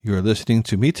You're listening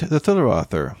to Meet the Thriller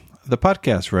Author, the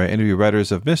podcast where I interview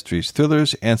writers of mysteries,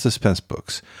 thrillers, and suspense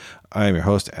books. I am your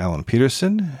host, Alan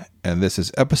Peterson, and this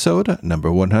is episode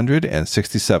number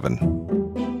 167.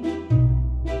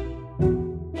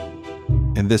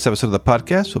 In this episode of the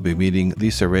podcast, we'll be meeting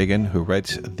Lisa Reagan, who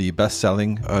writes the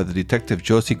best-selling The Detective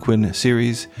Josie Quinn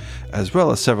series, as well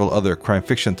as several other crime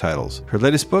fiction titles. Her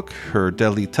latest book, Her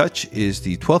Deadly Touch, is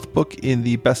the 12th book in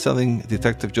the best-selling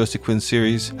Detective Josie Quinn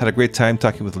series. Had a great time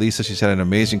talking with Lisa. She's had an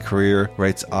amazing career,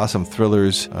 writes awesome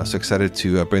thrillers. So excited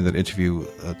to bring that interview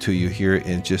to you here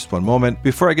in just one moment.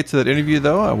 Before I get to that interview,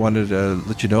 though, I wanted to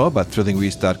let you know about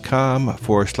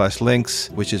thrillingreads.com/links,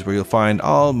 which is where you'll find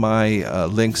all my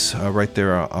links right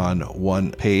there on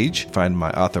one page. Find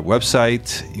my author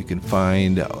website. You can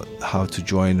find how to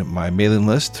join my mailing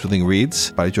list, Thrilling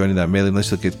Reads. By joining that mailing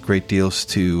list, you'll get great deals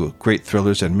to great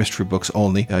thrillers and mystery books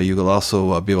only. You will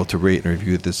also be able to rate and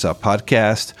review this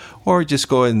podcast, or just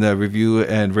go and review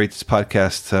and rate this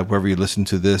podcast wherever you listen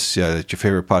to this, at your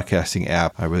favorite podcasting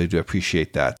app. I really do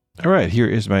appreciate that. All right, here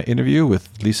is my interview with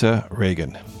Lisa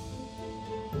Reagan.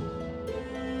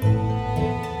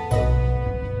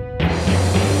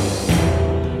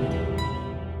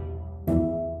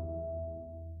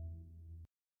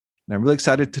 I'm really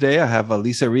excited today. I have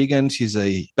Lisa Reagan. She's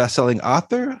a best-selling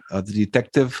author of the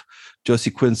Detective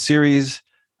Josie Quinn series,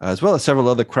 as well as several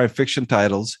other crime fiction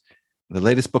titles. The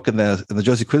latest book in the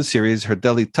Josie Quinn series, Her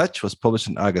Deadly Touch, was published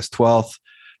on August 12th.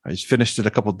 I just finished it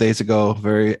a couple of days ago.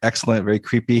 Very excellent, very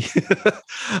creepy.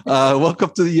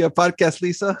 Welcome to the podcast,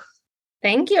 Lisa.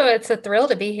 Thank you. It's a thrill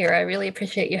to be here. I really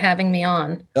appreciate you having me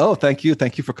on. Oh, thank you.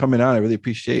 Thank you for coming on. I really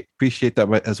appreciate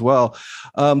that as well.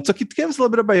 So give us a little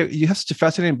bit about you have such a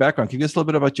fascinating background. Can you give us a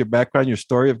little bit about your background, your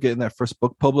story of getting that first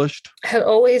book published? I had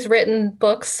always written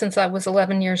books since I was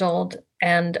 11 years old.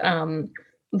 And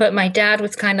but my dad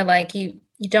was kind of like, you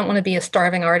don't want to be a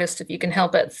starving artist if you can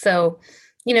help it. So,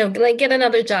 like get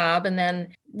another job and then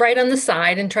write on the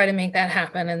side and try to make that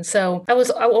happen. And so I was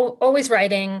always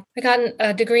writing. I got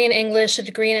a degree in English, a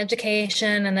degree in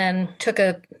education, and then took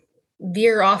a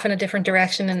veer off in a different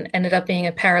direction and ended up being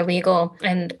a paralegal.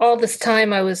 And all this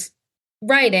time I was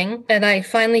writing, and I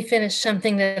finally finished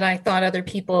something that I thought other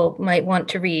people might want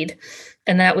to read.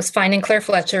 And that was Finding Claire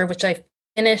Fletcher, which I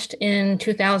finished in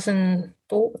 2006.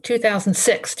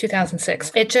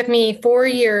 It took me 4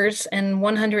 years and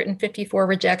 154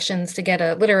 rejections to get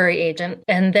a literary agent.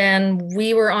 And then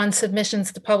we were on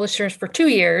submissions to publishers for 2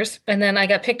 years. And then I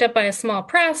got picked up by a small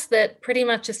press that pretty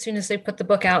much as soon as they put the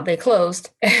book out, they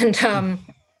closed. And so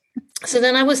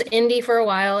then I was indie for a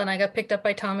while, and I got picked up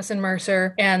by Thomas and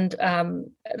Mercer. And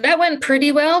that went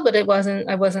pretty well, but I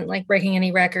wasn't like breaking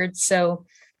any records. So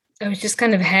I was just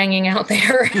kind of hanging out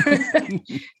there,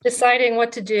 deciding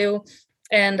what to do.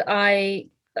 And I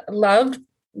loved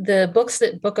the books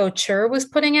that Book Auteur was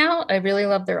putting out. I really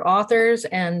loved their authors.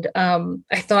 And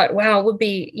I thought, wow, it would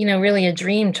be, really a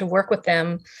dream to work with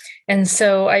them. And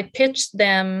so I pitched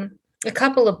them a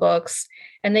couple of books,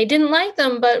 and they didn't like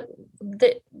them. But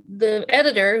the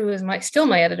editor, who is still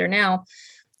my editor now,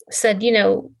 said,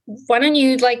 why don't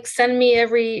you send me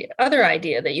every other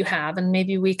idea that you have, and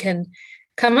maybe we can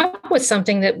come up with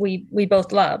something that we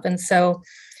both love. And so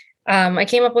I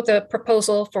came up with a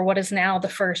proposal for what is now the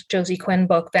first Josie Quinn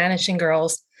book, Vanishing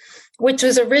Girls, which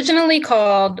was originally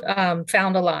called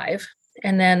Found Alive.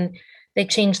 And then they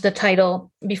changed the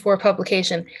title before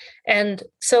publication. And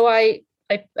so I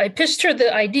pitched her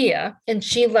the idea, and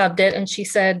she loved it. And she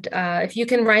said, if you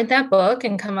can write that book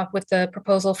and come up with the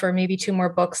proposal for maybe 2 more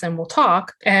books, and we'll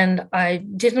talk. And I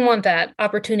didn't want that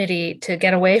opportunity to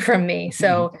get away from me.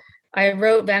 So I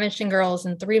wrote Vanishing Girls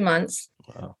in 3 months.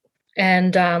 Wow.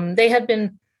 And they had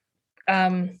been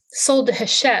sold to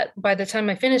Hachette by the time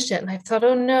I finished it. And I thought,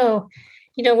 oh, no,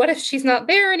 what if she's not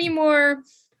there anymore?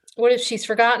 What if she's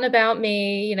forgotten about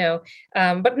me?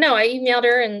 But no, I emailed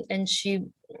her, and she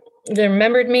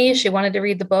remembered me. She wanted to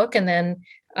read the book. And then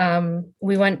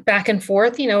we went back and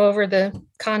forth, over the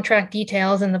contract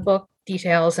details and the book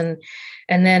details. And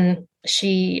then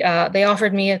they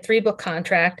offered me a 3-book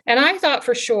contract. And I thought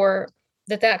for sure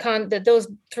that those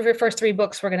first 3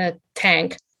 books were going to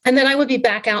tank. And then I would be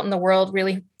back out in the world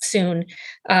really soon,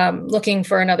 looking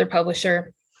for another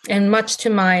publisher. And much to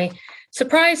my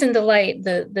surprise and delight,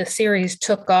 the series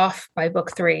took off by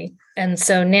book 3. And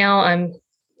so now I'm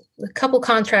a couple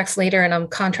contracts later, and I'm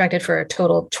contracted for a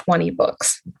total of 20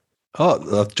 books.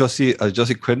 Oh, Josie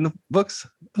Quinn books? Oh,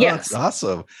 yes. That's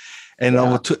awesome. And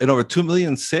over 2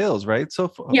 million sales, right? So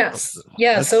far. Yes.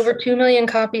 Over 2 million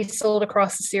copies sold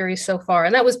across the series so far.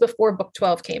 And that was before book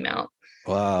 12 came out.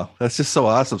 Wow, that's just so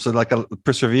awesome. So like a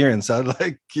perseverance. I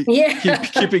like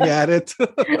keeping at it.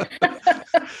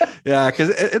 Yeah, because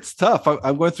it's tough.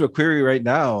 I'm going through a query right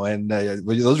now, and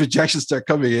when those rejections start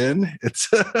coming in, it's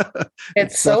It's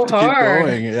it's tough so to keep hard.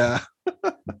 going. Yeah,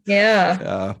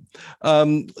 Yeah. yeah.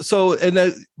 So,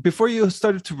 and before you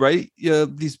started to write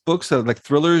these books, like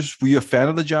thrillers, were you a fan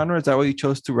of the genre? Is that why you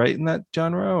chose to write in that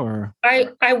genre, or?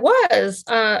 I was,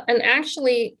 and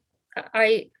actually,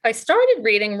 I started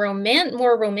reading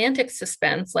more romantic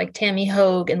suspense like Tammy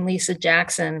Hogue and Lisa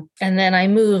Jackson, and then I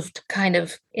moved kind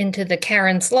of into the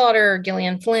Karen Slaughter,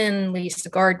 Gillian Flynn, Lisa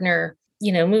Gardner.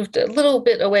 Moved a little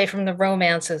bit away from the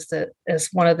romance as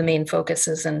one of the main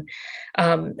focuses, and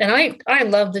I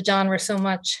love the genre so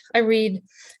much. I'll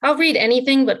read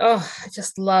anything, but I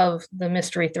just love the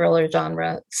mystery thriller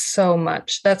genre so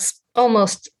much. That's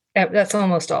almost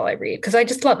all I read because I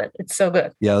just love it. It's so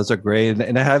good. Yeah, those are great,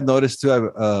 and I have noticed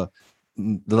too.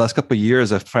 The last couple of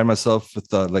years, I find myself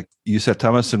with like you said,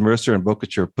 Thomas and Mercer and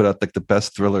Bokacher put out like the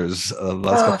best thrillers the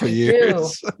last couple of They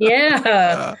years. do.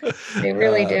 Yeah, they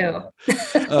really do.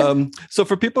 So,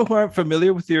 for people who aren't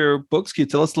familiar with your books, can you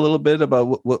tell us a little bit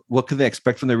about what can they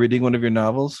expect when they're reading one of your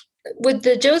novels? With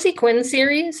the Josie Quinn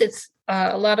series, it's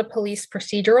a lot of police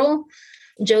procedural.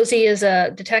 Josie is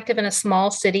a detective in a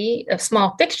small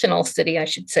fictional city, I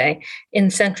should say, in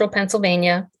central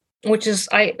Pennsylvania, which is,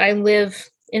 I live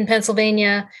in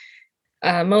Pennsylvania,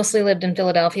 mostly lived in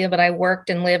Philadelphia, but I worked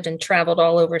and lived and traveled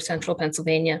all over central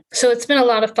Pennsylvania. So it's been a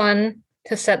lot of fun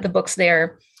to set the books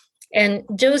there. And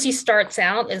Josie starts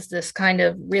out as this kind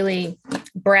of really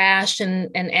brash and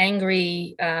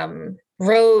angry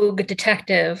rogue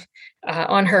detective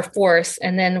on her force.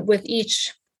 And then with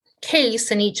each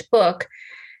case in each book,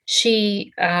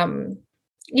 she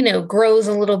grows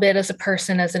a little bit as a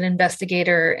person, as an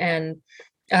investigator, and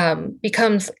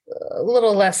becomes a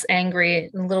little less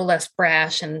angry, a little less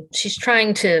brash, and she's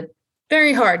trying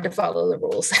very hard to follow the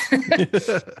rules.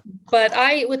 But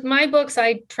with my books,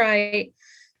 I try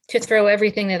to throw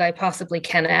everything that I possibly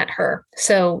can at her.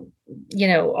 So,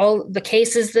 all the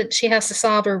cases that she has to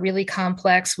solve are really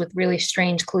complex with really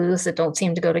strange clues that don't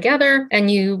seem to go together.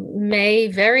 And you may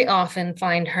very often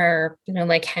find her,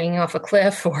 like hanging off a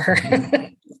cliff or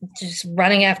just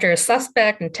running after a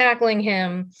suspect and tackling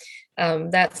him,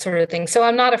 that sort of thing. So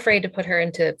I'm not afraid to put her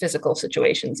into physical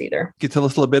situations either. Can you tell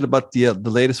us a little bit about the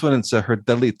latest one? It's Her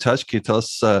Deadly Touch. Can you tell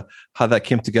us how that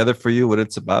came together for you, what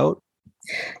it's about?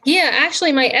 Yeah,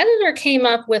 actually, my editor came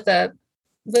up with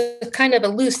kind of a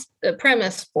loose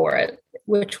premise for it,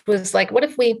 which was like, what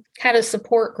if we had a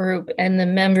support group and the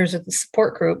members of the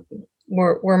support group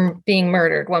were being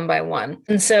murdered one by one?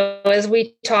 And so as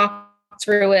we talked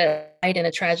through it, in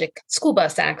a tragic school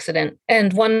bus accident,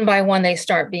 and one by one they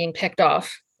start being picked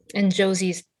off. And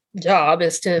Josie's job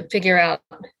is to figure out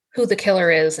who the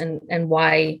killer is and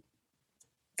why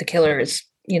the killer is,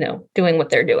 doing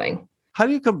what they're doing. How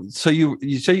do you come? So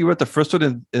you say you wrote the first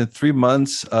one in 3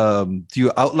 months. Do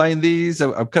you outline these?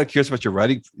 I'm kind of curious about your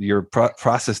writing, your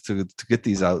process to get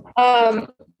these out. I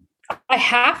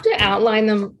have to outline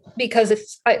them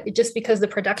because because the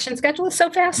production schedule is so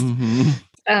fast.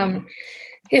 Mm-hmm.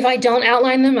 If I don't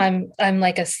outline them, I'm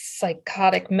like a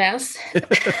psychotic mess.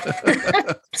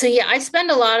 So yeah, I spend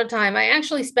a lot of time. I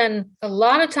actually spend a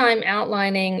lot of time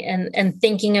outlining and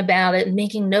thinking about it and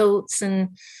making notes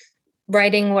and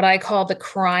writing what I call the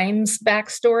crimes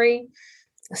backstory.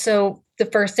 So the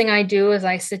first thing I do is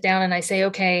I sit down and I say,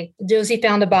 okay, Josie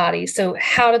found a body. So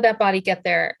how did that body get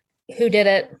there? Who did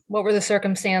it? What were the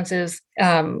circumstances?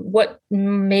 What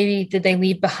maybe did they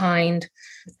leave behind?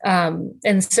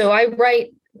 And so I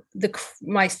write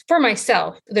for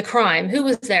myself, the crime, who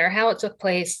was there, how it took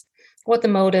place, what the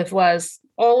motive was,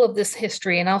 all of this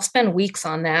history. And I'll spend weeks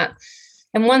on that.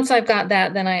 And once I've got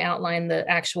that, then I outline the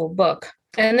actual book.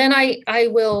 And then I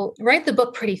will write the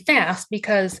book pretty fast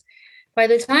because by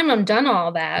the time I'm done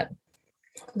all that,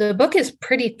 the book is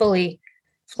pretty fully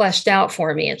fleshed out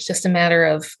for me. It's just a matter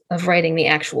of writing the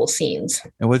actual scenes.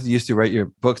 And what do you used to write your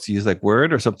books? Do you use like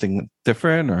Word or something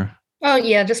different, or? Oh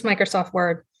yeah, just Microsoft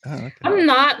Word. Oh, okay. I'm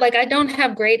not I don't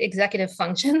have great executive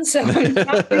functions, so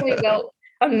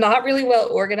I'm not really well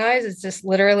organized. It's just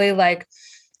literally like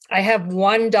I have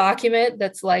one document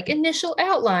that's like initial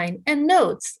outline and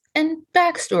notes and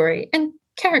backstory and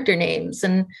character names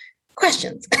and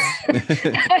questions.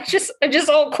 I just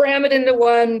all cram it into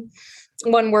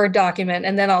one Word document,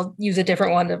 and then I'll use a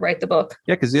different one to write the book.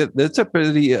 Yeah, because it's a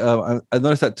pretty. I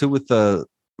noticed that too with in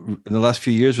the last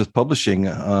few years with publishing.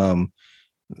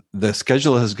 The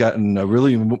schedule has gotten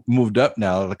really moved up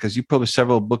now because you publish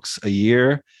several books a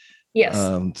year. Yes.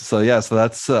 So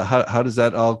that's how does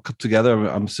that all come together?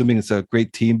 I'm assuming it's a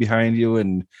great team behind you,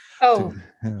 and to, Oh,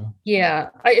 you know. yeah.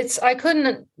 I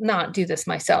couldn't not do this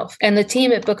myself. And the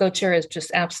team at Book Auteur is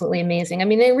just absolutely amazing. I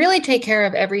mean, they really take care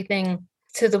of everything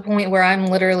to the point where I'm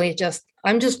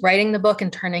just writing the book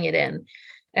and turning it in.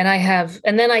 And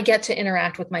then I get to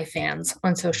interact with my fans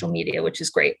on social media, which is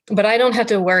great. But I don't have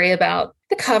to worry about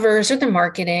the covers or the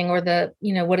marketing or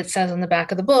what it says on the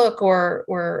back of the book or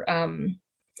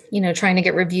trying to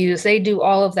get reviews. They do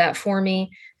all of that for me.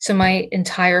 So my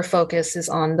entire focus is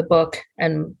on the book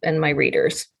and my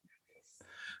readers.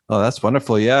 Oh, that's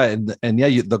wonderful. Yeah, and yeah,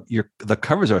 the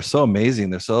covers are so amazing.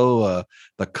 They're so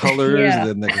the colors, Yeah.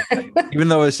 and even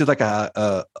though it's just like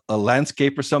a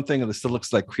landscape or something, it still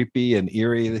looks like creepy and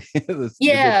eerie. They do a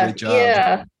Yeah. great job.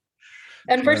 Yeah.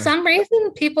 And for Uh, some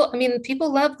reason, people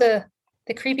love the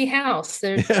creepy house.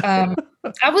 There's yeah.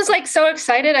 I was like so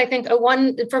excited. I think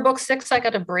one for book 6, I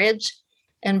got a bridge,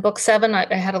 and book 7,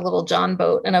 I had a little John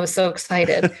boat, and I was so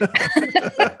excited.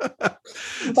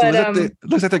 So But it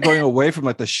looks like they're going away from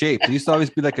like the shape. It used to always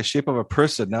be like a shape of a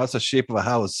person. Now it's a shape of a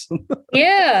house.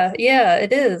 yeah, yeah,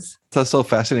 it is. That's so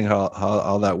fascinating how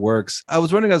all that works. I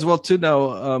was wondering as well too.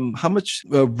 Now, how much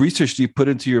research do you put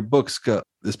into your books,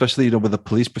 especially with a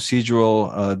police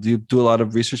procedural? Do you do a lot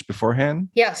of research beforehand?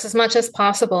 Yes, as much as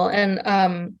possible.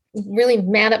 And really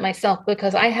mad at myself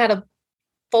because I had a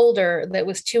folder that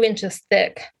was 2 inches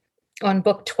thick on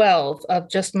book 12 of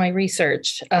just my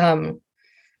research.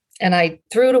 And I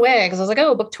threw it away because I was like,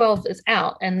 oh, book 12 is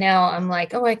out. And now I'm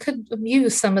like, oh, I could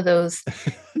use some of those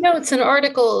notes and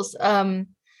articles. And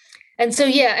so,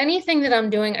 yeah, anything that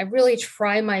I'm doing, I really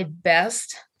try my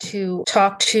best to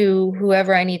talk to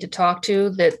whoever I need to talk to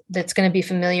that's going to be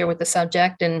familiar with the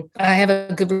subject. And I have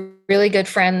a really good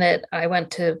friend that I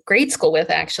went to grade school with,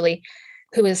 actually,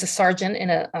 who is a sergeant in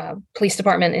a police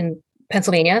department in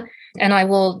Pennsylvania. And I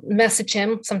will message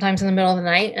him sometimes in the middle of the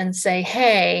night and say,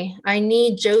 hey, I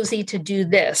need Josie to do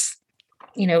this.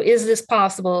 Is this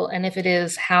possible? And if it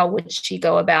is, how would she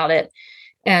go about it?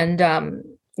 And,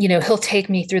 he'll take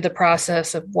me through the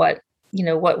process of what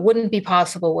wouldn't be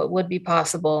possible, what would be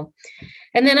possible.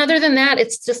 And then other than that,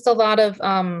 it's just a lot of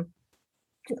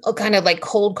kind of like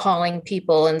cold calling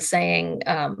people and saying,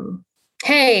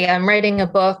 hey, I'm writing a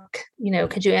book,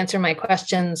 could you answer my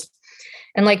questions?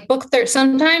 And like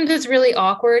sometimes it's really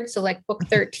awkward. So like book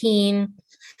 13,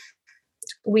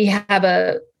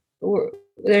 I'm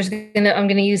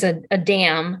going to use a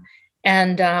dam.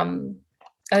 And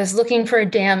I was looking for a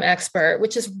dam expert,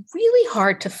 which is really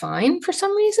hard to find for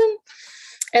some reason.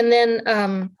 And then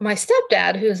my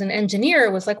stepdad, who's an engineer,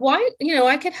 was like, why,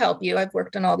 I could help you. I've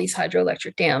worked on all these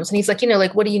hydroelectric dams. And he's like,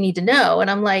 what do you need to know?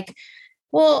 And I'm like,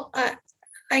 well,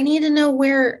 I need to know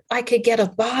where I could get a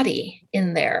body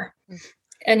in there.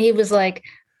 And he was like,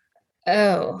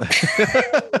 oh.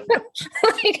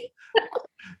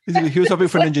 Like, he was hoping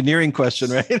for an engineering question,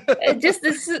 right? Just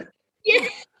this, yeah.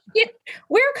 Yeah,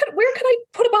 where could I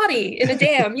put a body in a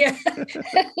dam? Yeah.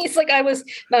 He's like, I was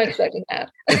not expecting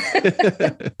that.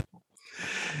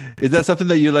 Is that something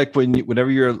that you like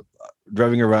whenever you're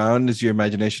driving around? Is your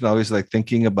imagination always like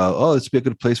thinking about, oh, this would be a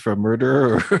good place for a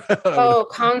murder? Oh,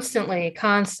 constantly.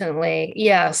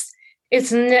 Yes.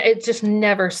 It just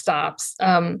never stops.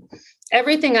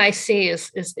 Everything I see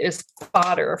is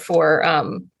fodder for,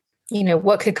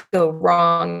 what could go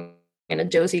wrong in a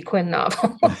Josie Quinn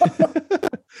novel.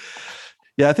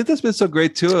 Yeah, I think that's been so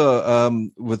great too.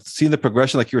 With seeing the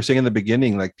progression, like you were saying in the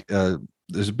beginning, like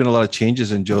there's been a lot of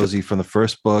changes in Josie from the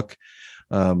first book.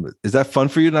 Is that fun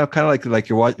for you now? Kind of like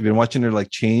you've been watching her like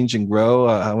change and grow.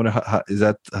 I wonder how does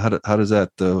that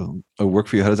work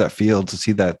for you? How does that feel to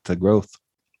see that growth?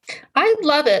 I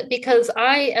love it because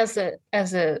I, as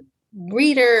a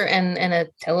reader and a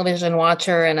television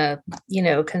watcher and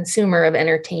a consumer of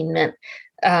entertainment,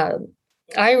 I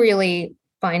really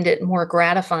find it more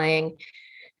gratifying,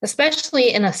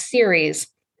 especially in a series.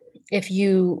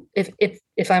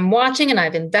 If I'm watching and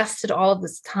I've invested all of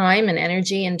this time and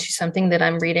energy into something that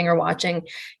I'm reading or watching,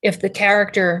 if the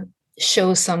character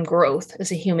shows some growth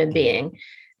as a human being,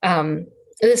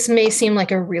 this may seem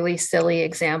like a really silly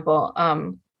example,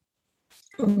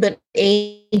 but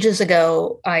ages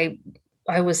ago, I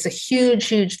was a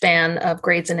huge fan of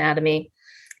Grey's Anatomy.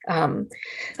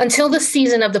 Until the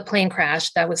season of the plane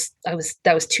crash, that was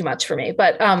too much for me.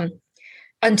 But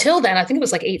until then, I think it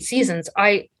was like 8 seasons.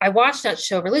 I watched that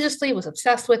show religiously, was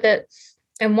obsessed with it.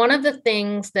 And one of the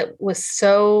things that was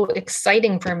so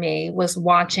exciting for me was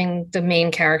watching the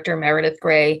main character, Meredith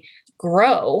Grey,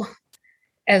 grow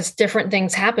as different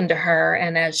things happened to her.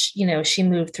 And as, she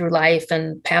moved through life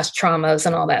and past traumas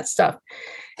and all that stuff.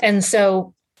 And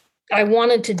so I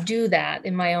wanted to do that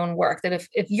in my own work, that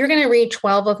if you're going to read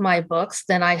 12 of my books,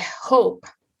 then I hope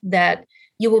that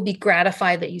you will be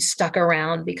gratified that you stuck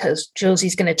around, because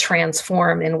Josie's going to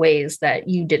transform in ways that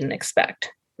you didn't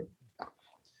expect.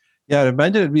 Yeah, I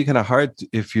imagine it'd be kind of hard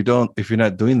if you're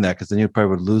not doing that, because then you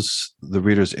probably would lose the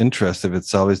reader's interest if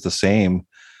it's always the same.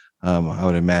 I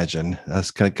would imagine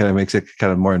that's kind of makes it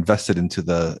kind of more invested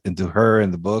into her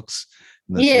and the books.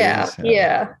 And the series.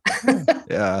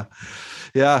 Yeah.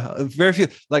 Yeah, very few.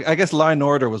 Like, I guess Law and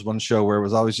Order was one show where it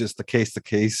was always just the case to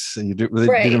case, and you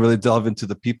didn't really delve into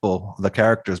the people, the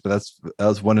characters. But that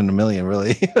was one in a million,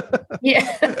 really.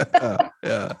 Yeah.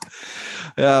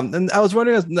 Yeah. And I was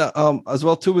wondering as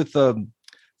well too, with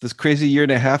this crazy year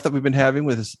and a half that we've been having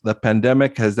with the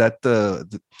pandemic, has that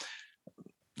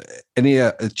any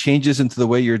changes into the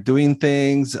way you're doing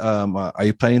things? Are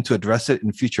you planning to address it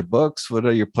in future books? What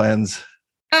are your plans?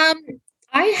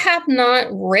 I have not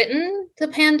written the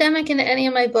pandemic in any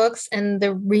of my books. And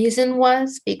the reason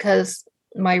was because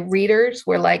my readers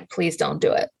were like, please don't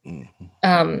do it.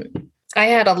 Mm-hmm. I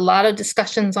had a lot of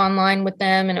discussions online with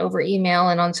them and over email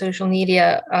and on social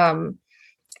media.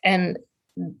 And,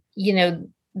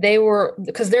 they were,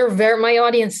 because my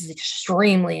audience is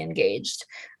extremely engaged.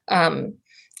 And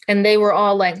they were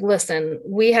all like, listen,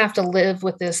 we have to live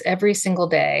with this every single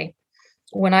day.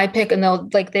 When I pick, and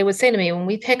they would say to me, when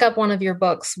we pick up one of your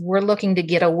books, we're looking to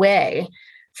get away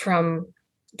from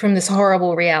this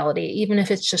horrible reality, even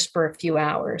if it's just for a few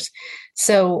hours.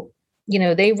 So,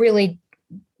 they really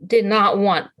did not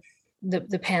want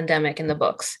the pandemic in the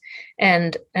books.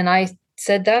 And I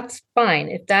said, that's fine.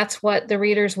 If that's what the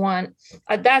readers want,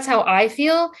 that's how I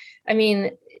feel. I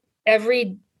mean,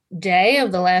 every day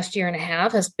of the last year and a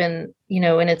half has been, in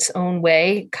its own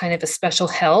way, kind of a special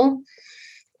hell.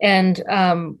 And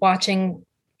watching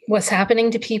what's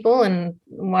happening to people and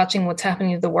watching what's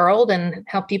happening to the world and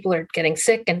how people are getting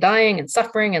sick and dying and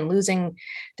suffering and losing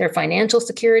their financial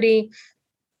security.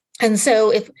 And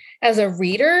so if, as a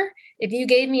reader, if you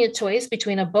gave me a choice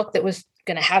between a book that was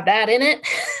going to have that in it,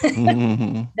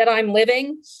 mm-hmm. that I'm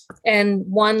living, and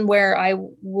one where I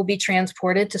will be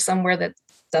transported to somewhere that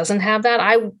doesn't have that,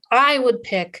 I would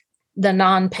pick the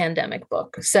non-pandemic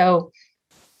book. So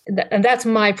and that's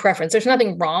my preference. There's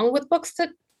nothing wrong with books that,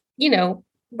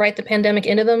 write the pandemic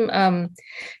into them.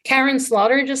 Karen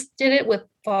Slaughter just did it with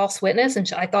False Witness,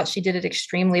 and I thought she did it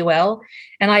extremely well.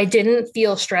 And I didn't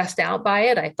feel stressed out by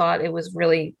it. I thought it was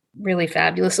really, really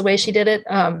fabulous the way she did it.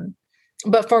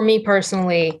 But for me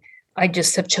personally, I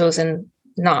just have chosen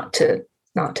not to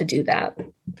do that.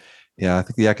 Yeah, I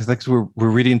think because we're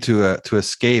reading to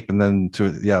escape, and then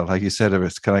like you said,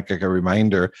 it's kind of like a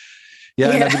reminder.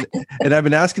 Yeah. And I've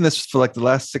been asking this for like the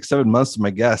last 6-7 months to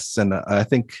my guests, and I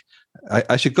think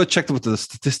I should go check what the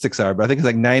statistics are, but I think it's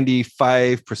like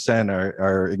 95%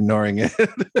 are ignoring it.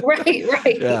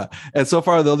 Right. Yeah. And so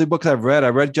far, the only books I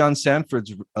read John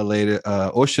Sanford's later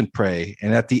Ocean Prey,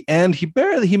 and at the end,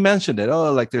 he mentioned it.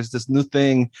 Oh, like there's this new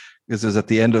thing. This is at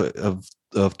the end of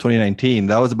 2019.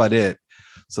 That was about it.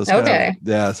 So it's okay.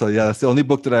 That's the only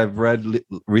book that I've read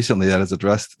recently that has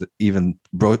addressed even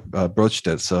broached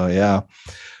it. So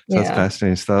that's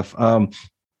fascinating stuff. I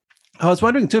was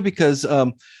wondering too, because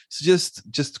so just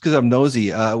because I'm nosy,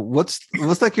 what's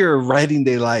like your writing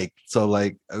day like? So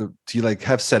like, do you like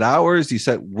have set hours? Do you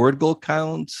set word goal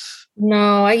counts?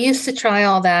 No, I used to try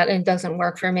all that, and it doesn't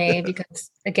work for me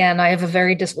because, again, I have a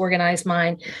very disorganized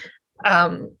mind.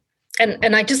 And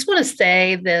I just want to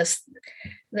say this.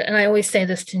 And I always say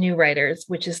this to new writers,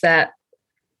 which is that,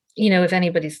 if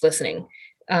anybody's listening,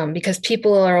 because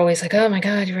people are always like, oh my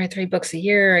God, you write 3 books a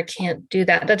year. I can't do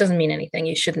that. That doesn't mean anything.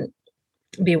 You shouldn't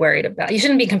be worried about. You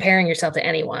shouldn't be comparing yourself to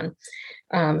anyone,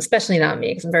 especially not me,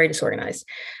 because I'm very disorganized.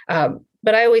 But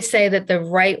I always say that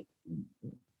the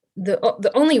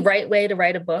only right way to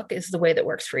write a book is the way that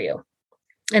works for you.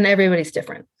 And everybody's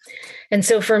different. And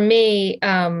so for me,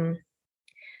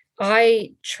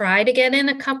 I try to get in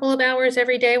a couple of hours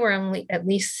every day where I'm at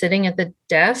least sitting at the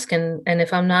desk. And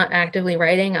if I'm not actively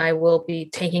writing, I will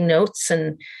be taking notes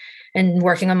and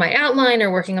working on my outline or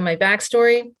working on my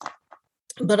backstory.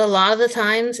 But a lot of the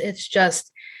times it's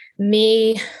just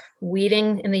me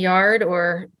weeding in the yard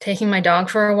or taking my dog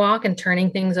for a walk and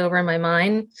turning things over in my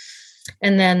mind.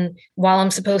 And then while I'm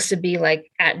supposed to be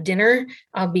like at dinner,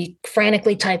 I'll be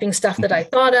frantically typing stuff that I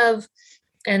thought of.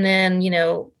 And then,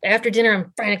 after dinner,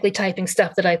 I'm frantically typing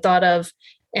stuff that I thought of.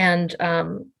 And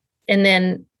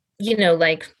then,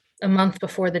 like a month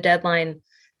before the deadline,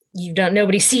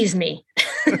 nobody sees me.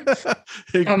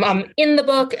 I'm in the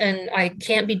book and I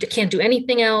can't do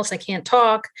anything else. I can't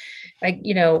talk.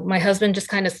 My husband just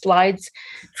kind of slides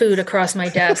food across my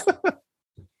desk.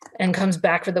 and comes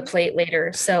back for the plate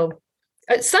later. So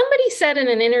somebody said in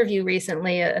an interview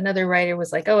recently, another writer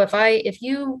was like, oh, if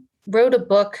you wrote a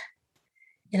book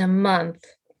in a month,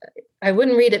 I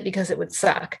wouldn't read it because it would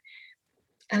suck.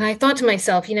 And I thought to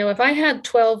myself, if I had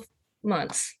 12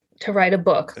 months to write a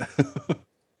book,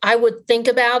 I would think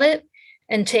about it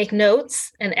and take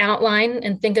notes and outline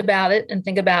and think about it and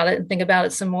think about it and think about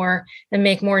it some more and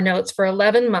make more notes for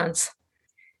 11 months.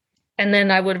 And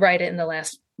then I would write it in the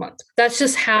last month. That's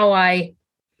just how I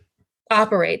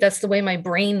operate. That's the way my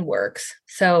brain works.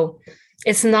 So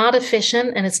it's not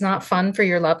efficient and it's not fun for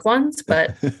your loved ones,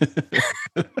 but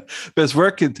but it's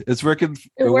working. It's working.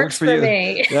 It works for you.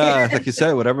 Me. Yeah, like you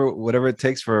said, whatever it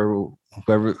takes for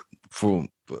whoever, for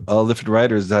all different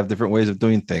writers have different ways of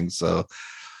doing things. So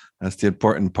that's the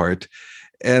important part.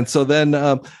 And so then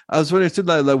I was wondering too,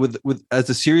 like, with as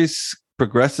the series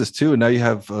progresses too, and now you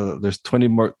have there's 20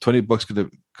 books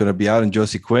going to be out in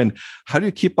Josie Quinn. How do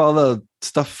you keep all the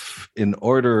stuff in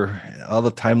order, all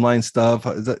the timeline stuff?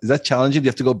 Is that challenging? Do you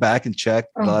have to go back and check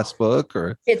the last book,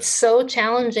 or? It's so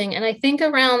challenging. And I think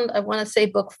around, I want to say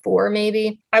book 4,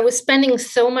 maybe, I was spending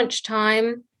so much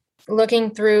time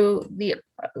looking through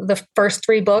the first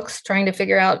 3 books, trying to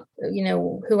figure out,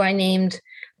 who I named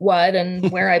what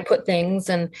and where I put things.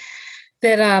 And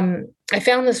that I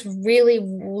found this really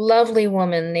lovely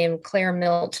woman named Claire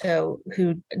Milto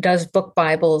who does book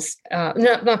Bibles,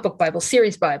 not book Bibles,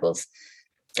 series Bibles.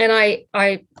 And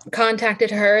I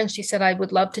contacted her and she said, I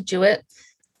would love to do it.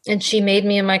 And she made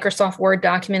me a Microsoft Word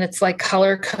document. It's like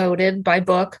color coded by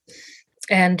book.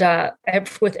 And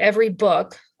with every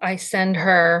book, I send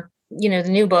her, the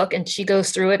new book, and she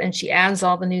goes through it and she adds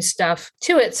all the new stuff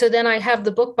to it. So then I have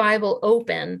the book Bible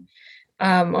open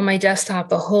on my desktop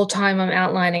the whole time I'm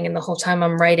outlining and the whole time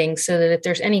I'm writing, so that if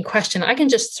there's any question, I can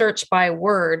just search by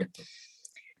word.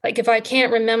 Like if I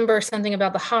can't remember something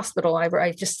about the hospital,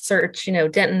 I just search,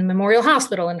 Denton Memorial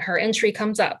Hospital, and her entry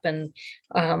comes up. And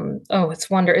it's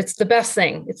it's the best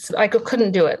thing. I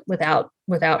couldn't do it without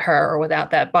her or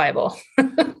without that Bible.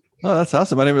 Oh, that's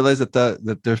awesome! I didn't realize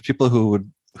that there's people who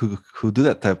do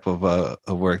that type of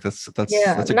work. That's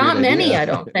not many, idea. I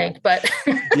don't think, but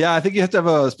yeah, I think you have to have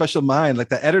a special mind, like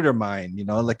the editor mind.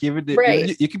 Like even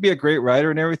you can be a great writer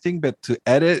and everything, but to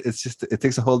edit, it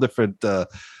takes a whole different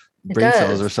brain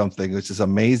cells or something, which is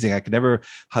amazing. I could never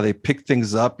how they pick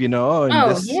things up, in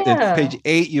page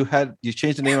 8 you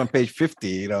changed the name on page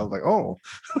 50, like, oh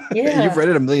yeah. You've read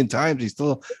it a million times, you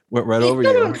still went right over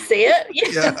you. Don't see it.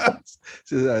 Yeah.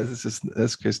 That's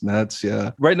just nuts.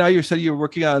 Yeah. Right now you said you're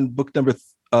working on book number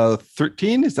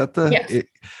 13. Is that the yes.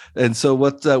 And so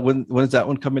what when is that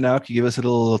one coming out? Can you give us a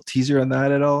little teaser on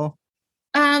that at all?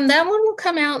 That one will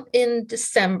come out in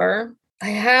December. I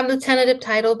have the tentative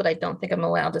title, but I don't think I'm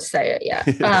allowed to say it yet.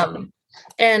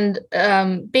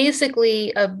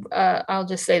 Basically, I'll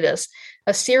just say this.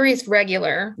 A series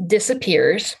regular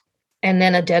disappears, and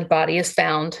then a dead body is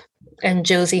found, and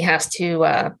Josie has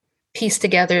to piece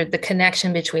together the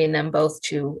connection between them both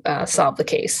to solve the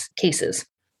cases.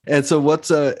 And so what's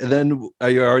then,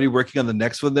 are you already working on the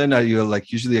next one then? Are you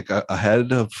usually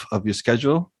ahead of your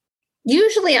schedule?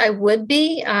 Usually I would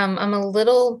be. I'm a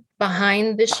little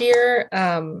behind this year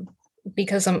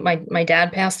because my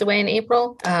dad passed away in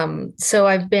April. So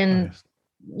I've been,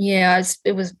 it's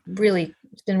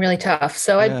been really tough.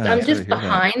 So I'm just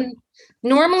behind.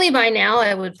 Normally by now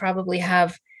I would probably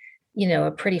have,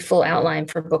 a pretty full outline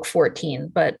for book 14,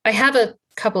 but I have a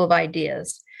couple of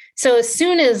ideas. So as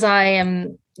soon as I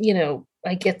am,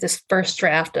 I get this first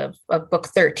draft of book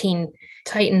 13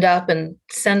 tightened up and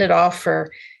send it off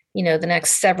for, the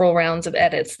next several rounds of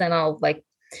edits, then I'll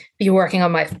be working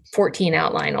on my 14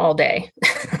 outline all day.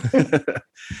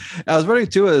 I was wondering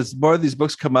too, as more of these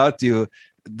books come out,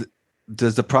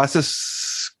 does the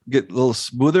process get a little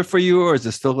smoother for you, or is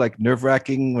it still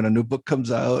nerve-wracking when a new book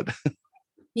comes out?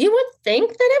 You would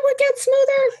think that it would get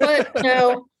smoother, but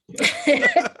no.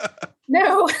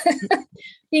 No,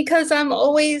 because I'm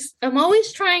always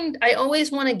trying, I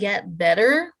always want to get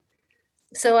better.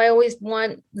 So I always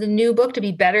want the new book to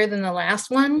be better than the last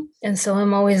one. And so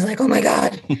I'm always like, oh my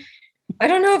God, I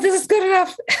don't know if this is good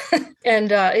enough.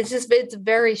 And it's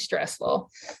very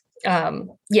stressful.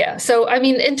 So, I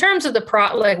mean, in terms of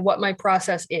what my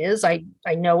process is, I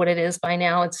know what it is by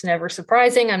now. It's never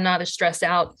surprising. I'm not as stressed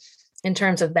out in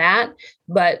terms of that,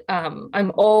 but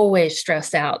I'm always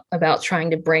stressed out about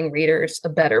trying to bring readers a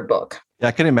better book. Yeah,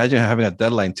 I can imagine having a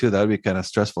deadline too. That would be kind of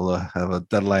stressful to have a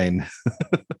deadline.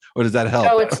 Or does that help?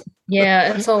 Oh,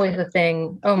 it's always a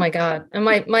thing. Oh my God. And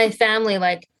my family,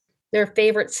 their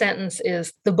favorite sentence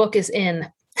is, the book is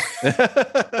in. Like,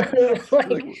 it's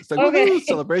like, okay. woohoo,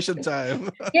 celebration time.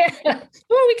 Yeah.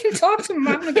 Oh, we can talk to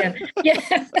mom again.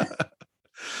 Yeah.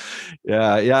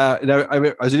 Yeah. I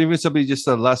was reading with somebody just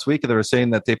last week, and they were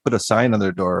saying that they put a sign on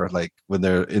their door, like when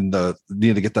they're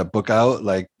need to get that book out,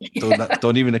 like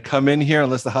don't even come in here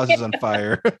unless the house is on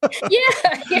fire. Yeah.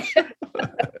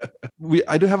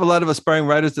 I do have a lot of aspiring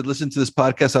writers that listen to this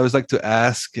podcast. I always like to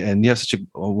ask, and you have such a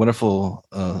wonderful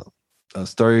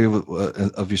story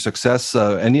of your success.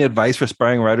 Any advice for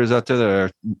aspiring writers out there that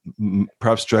are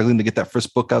perhaps struggling to get that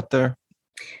first book out there?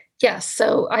 Yes.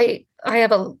 So I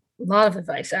have a lot of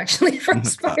advice actually for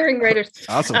aspiring writers.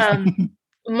 Awesome.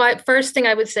 My first thing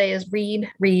I would say is read,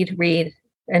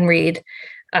 and read.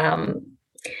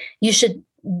 You should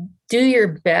do your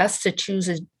best to choose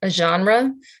a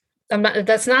genre.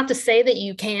 That's not to say that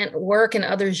you can't work in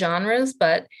other genres,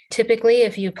 but typically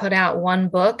if you put out one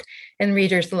book and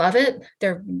readers love it,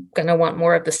 they're going to want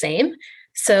more of the same.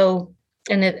 So,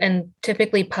 and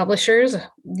typically publishers,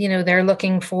 they're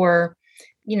looking for,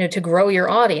 to grow your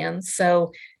audience.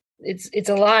 So it's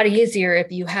a lot easier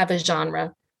if you have a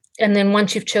genre. And then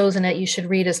once you've chosen it, you should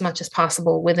read as much as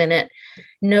possible within it.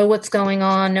 Know what's going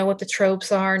on, know what the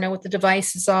tropes are, know what the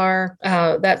devices are,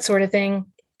 that sort of thing.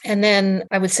 And then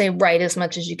I would say write as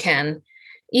much as you can.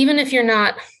 Even if you're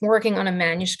not working on a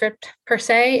manuscript per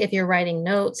se, if you're writing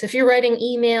notes, if you're writing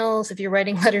emails, if you're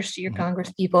writing letters to your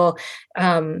congresspeople,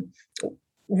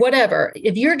 whatever,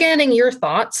 if you're getting your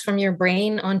thoughts from your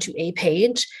brain onto a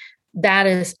page, that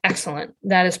is excellent.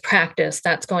 That is practice.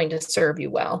 That's going to serve you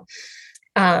well.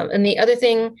 And the other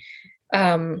thing,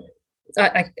 I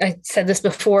said this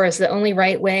before, is the only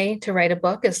right way to write a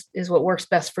book is what works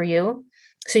best for you.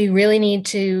 So you really need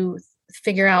to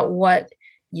figure out what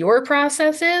your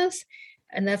process is.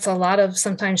 And that's a lot of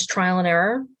sometimes trial and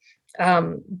error.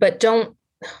 But don't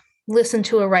listen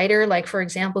to a writer, like, for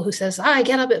example, who says, I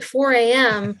get up at 4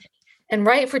 a.m. and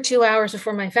write for 2 hours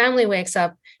before my family wakes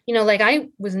up. Like I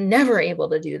was never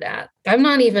able to do that. I'm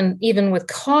not even with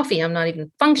coffee, I'm not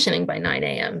even functioning by 9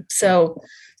 a.m. So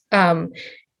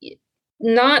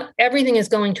not everything is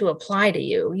going to apply to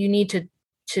you. You need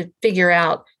to figure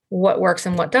out what works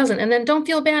and what doesn't. And then don't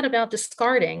feel bad about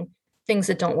discarding things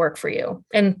that don't work for you.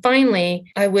 And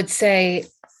finally, I would say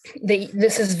that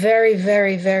this is very,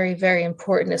 very, very, very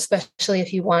important, especially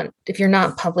if you're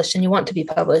not published and you want to be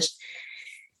published,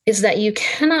 is that you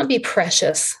cannot be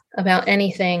precious about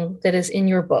anything that is in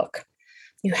your book.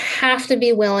 You have to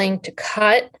be willing to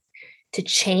cut, to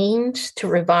change, to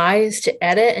revise, to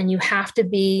edit, and you have to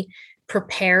be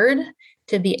prepared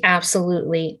to be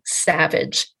absolutely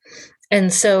savage.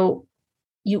 And so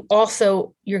you're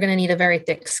going to need a very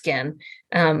thick skin,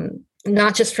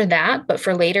 not just for that, but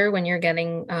for later when you're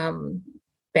getting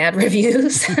bad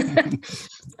reviews.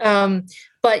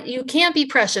 But you can't be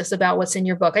precious about what's in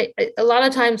your book. A lot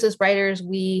of times as writers,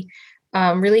 we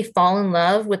really fall in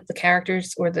love with the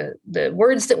characters or the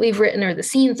words that we've written or the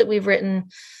scenes that we've written.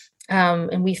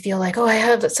 And we feel like, I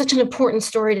have such an important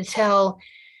story to tell.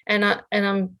 And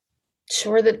I'm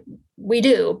sure that we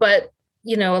do. But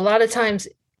a lot of times,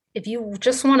 if you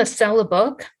just want to sell a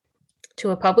book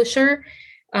to a publisher,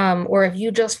 or if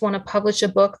you just want to publish a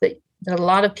book that a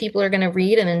lot of people are going to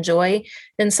read and enjoy,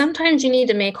 then sometimes you need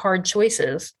to make hard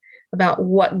choices about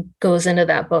what goes into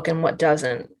that book and what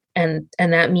doesn't. And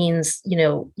that means,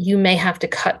 you may have to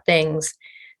cut things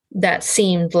that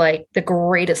seemed like the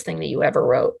greatest thing that you ever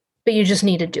wrote, but you just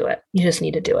need to do it. You just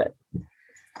need to do it.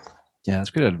 Yeah, that's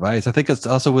good advice. I think it's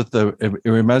also it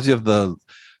reminds me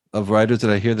of writers that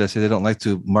I hear that say they don't like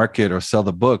to market or sell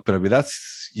the book, but I mean,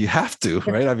 you have to,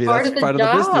 right? I mean, that's part of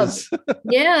the business.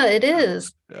 Yeah, it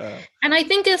is. Yeah. And I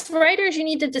think as writers, you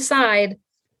need to decide,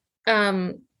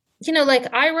 like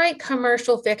I write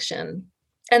commercial fiction,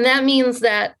 and that means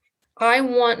that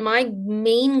my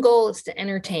main goal is to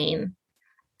entertain.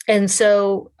 And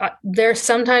so there's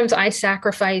sometimes I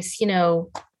sacrifice,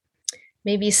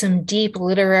 maybe some deep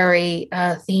literary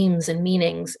themes and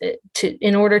meanings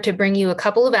in order to bring you a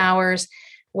couple of hours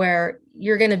where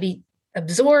you're going to be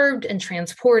absorbed and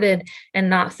transported and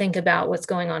not think about what's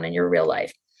going on in your real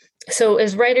life. So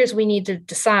as writers, we need to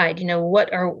decide,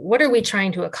 what are we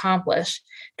trying to accomplish?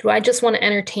 Do I just want to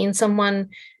entertain someone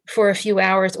for a few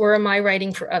hours, or am I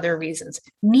writing for other reasons?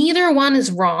 Neither one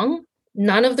is wrong.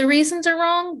 None of the reasons are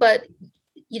wrong, but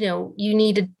you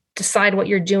need to decide what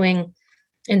you're doing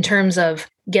in terms of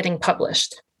getting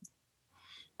published.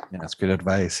 Yeah, that's good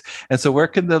advice. And so where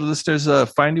can the listeners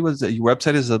find you? Your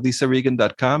website is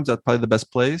lisareagan.com. Is that probably the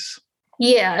best place?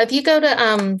 Yeah. If you go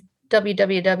to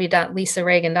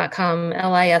www.lisareagan.com,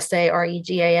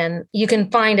 LISAREGAN, you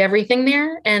can find everything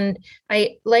there. And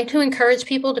I like to encourage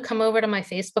people to come over to my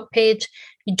Facebook page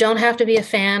You don't have to be a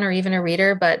fan or even a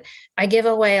reader, but I give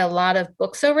away a lot of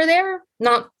books over there.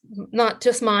 Not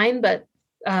just mine, but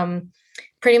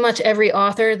pretty much every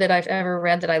author that I've ever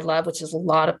read that I love, which is a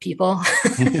lot of people.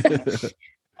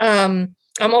 I'm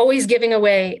always giving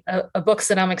away a books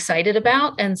that I'm excited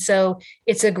about. And so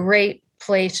it's a great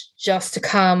place just to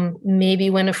come, maybe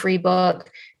win a free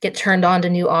book, get turned on to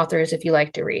new authors if you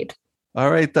like to read. All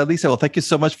right, Lisa. Well, thank you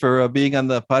so much for being on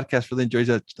the podcast. Really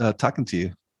enjoyed talking to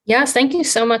you. Yes, thank you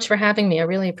so much for having me. I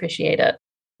really appreciate it.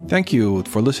 Thank you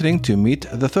for listening to Meet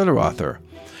the Thriller Author.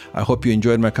 I hope you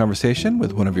enjoyed my conversation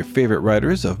with one of your favorite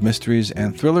writers of mysteries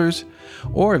and thrillers.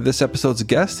 Or if this episode's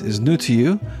guest is new to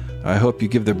you, I hope you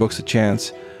give their books a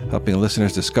chance. Helping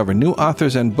listeners discover new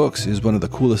authors and books is one of the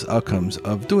coolest outcomes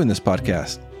of doing this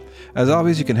podcast. As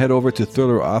always, you can head over to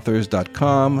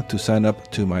thrillerauthors.com to sign up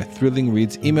to my Thrilling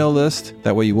Reads email list.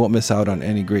 That way you won't miss out on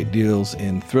any great deals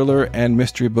in thriller and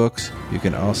mystery books. You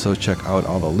can also check out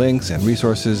all the links and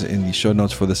resources in the show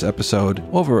notes for this episode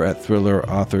over at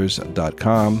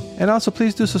thrillerauthors.com. And also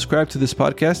please do subscribe to this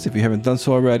podcast if you haven't done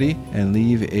so already, and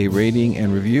leave a rating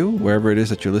and review wherever it is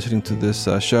that you're listening to this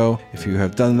show. If you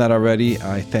have done that already,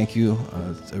 I thank you.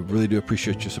 I really do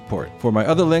appreciate your support. For my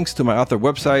other links to my author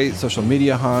website, social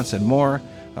media haunts, and more,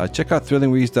 check out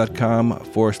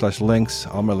thrillingreads.com/links.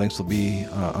 All my links will be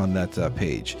on that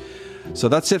page. So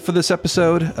that's it for this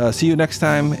episode. See you next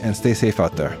time, and stay safe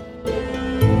out there.